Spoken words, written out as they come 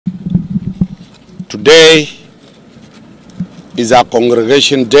Today is a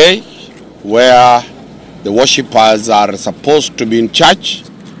congregation day where the worshippers are supposed to be in church.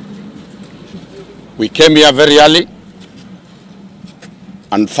 We came here very early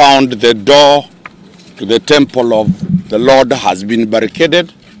and found the door to the temple of the Lord has been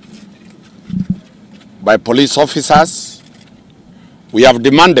barricaded by police officers. We have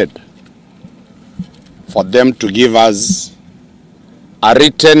demanded for them to give us a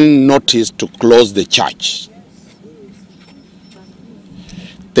written notice to close the church.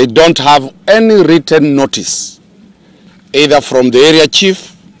 They don't have any written notice, either from the area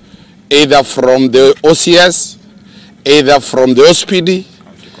chief, either from the OCS, either from the OSPD,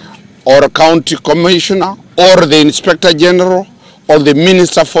 or county commissioner, or the inspector general, or the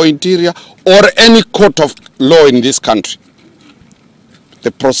minister for interior, or any court of law in this country.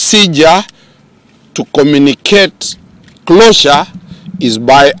 The procedure to communicate closure is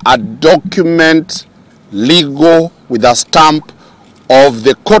by a document legal with a stamp of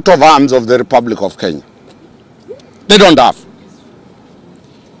the coat of arms of the Republic of Kenya. They don't have.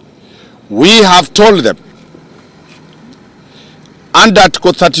 We have told them under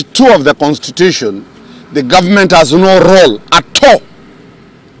Article 32 of the Constitution, the government has no role at all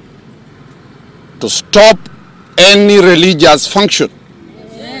to stop any religious function.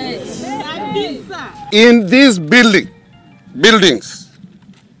 Yes. In these buildings,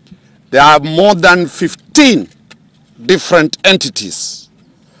 there are more than 15 different entities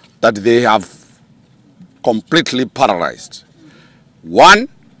that they have completely paralyzed. One,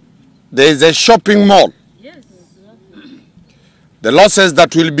 there is a shopping mall. Yes. The losses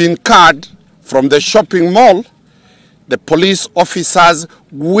that will be incurred from the shopping mall, the police officers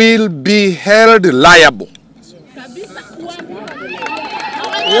will be held liable.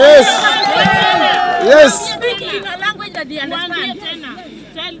 Yes. Yes.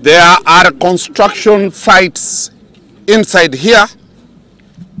 There are construction sites inside here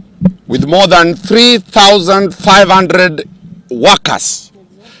with more than 3,500 workers.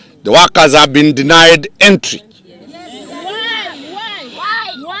 The workers have been denied entry.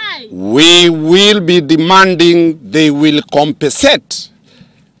 Why? We will be demanding they will compensate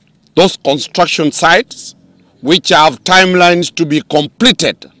those construction sites which have timelines to be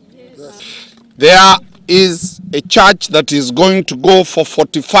completed. There is a church that is going to go for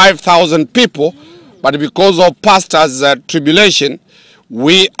 45,000 people, but because of pastors' tribulation,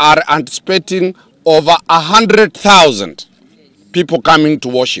 we are anticipating over 100,000 people coming to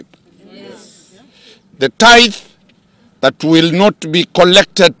worship. Yes. The tithe that will not be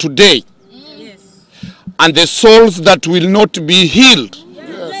collected today, yes, and the souls that will not be healed,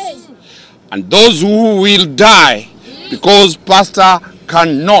 yes, and those who will die because pastor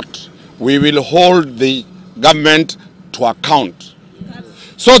cannot, we will hold the government to account.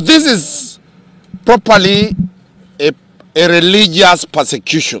 So this is properly a religious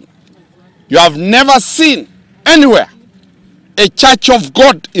persecution. You have never seen anywhere a church of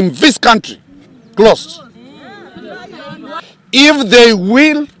God in this country closed. If they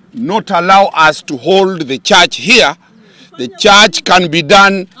will not allow us to hold the church here, the church can be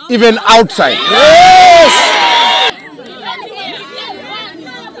done even outside. Yes!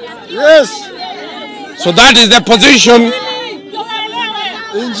 Yes. So that is the position.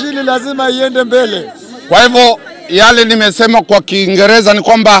 Injili lazima iende mbele. Kwa hivyo yale nimesema kwa Kiingereza ni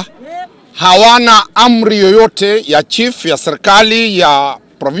kwamba hawana amri yoyote ya chief, ya serikali, ya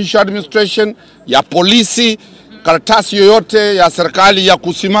provincial administration, ya polisi, karatasi yoyote ya serikali ya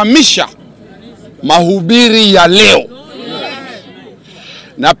kusimamisha mahubiri ya leo.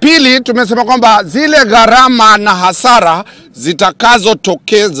 Na pili, tumesema kwamba zile gharama na hasara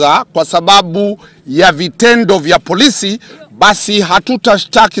zitakazotokeza kwa sababu ya vitendo vya polisi, basi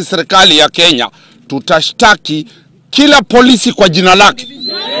hatutashtaki serikali ya Kenya, tutashtaki kila polisi kwa jina lake.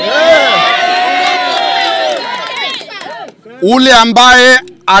 Ule ambaye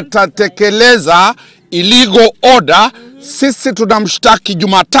atatekeleza illegal order, sisi tunamshtaki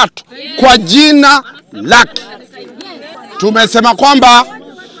Jumatatu kwa jina lake. Tumesema kwamba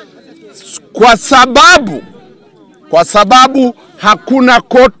kwa sababu hakuna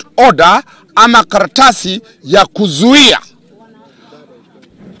court order ama karatasi ya kuzuia,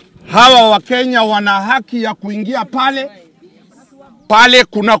 hawa Wakenya wana haki ya kuingia pale. Pale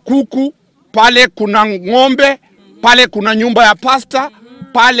kuna kuku, pale kuna ng'ombe, pale kuna nyumba ya pasta,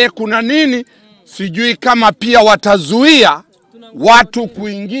 pale kuna nini. Sijui kama pia watazuia watu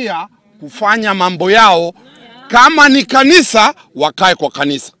kuingia kufanya mambo yao. Kama ni kanisa, wakae kwa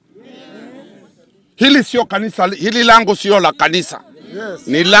kanisa. Hili sio kanisa, hili lango sio la kanisa. Yes.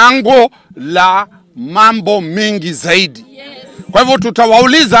 Ni lango la mambo mengi zaidi. Yes. Kwa hivyo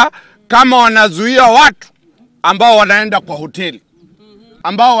tutawauliza kama wanazuia watu ambao wanaenda kwa hoteli,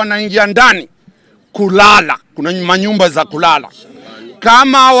 ambao wanaingia ndani kulala, kuna manyumba za kulala,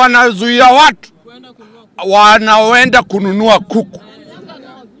 kama wanazuia watu wanaoenda kununua kuku,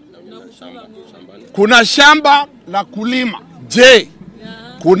 kuna shamba la kulima, je,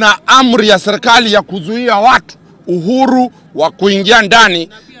 kuna amri ya serikali ya kuzuia watu uhuru wa kuingia ndani?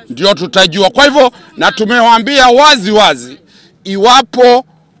 Ndio tutajua. Kwa hivyo, na tumewaambia wazi wazi, iwapo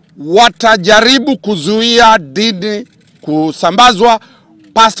watajaribu kuzuia dini kusambazwa,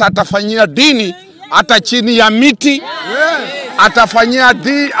 pasta atafanyia dini hata chini ya miti,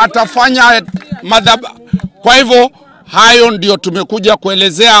 atafanya madhabahu. Kwa hivyo, hayo ndio tumekuja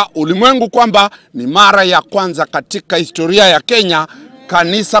kuelezea ulimwengu kwamba ni mara ya kwanza katika historia ya Kenya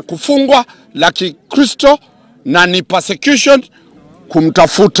kanisa kufungwa la Kikristo, na ni persecution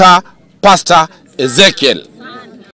kumtafuta Pastor Ezekiel.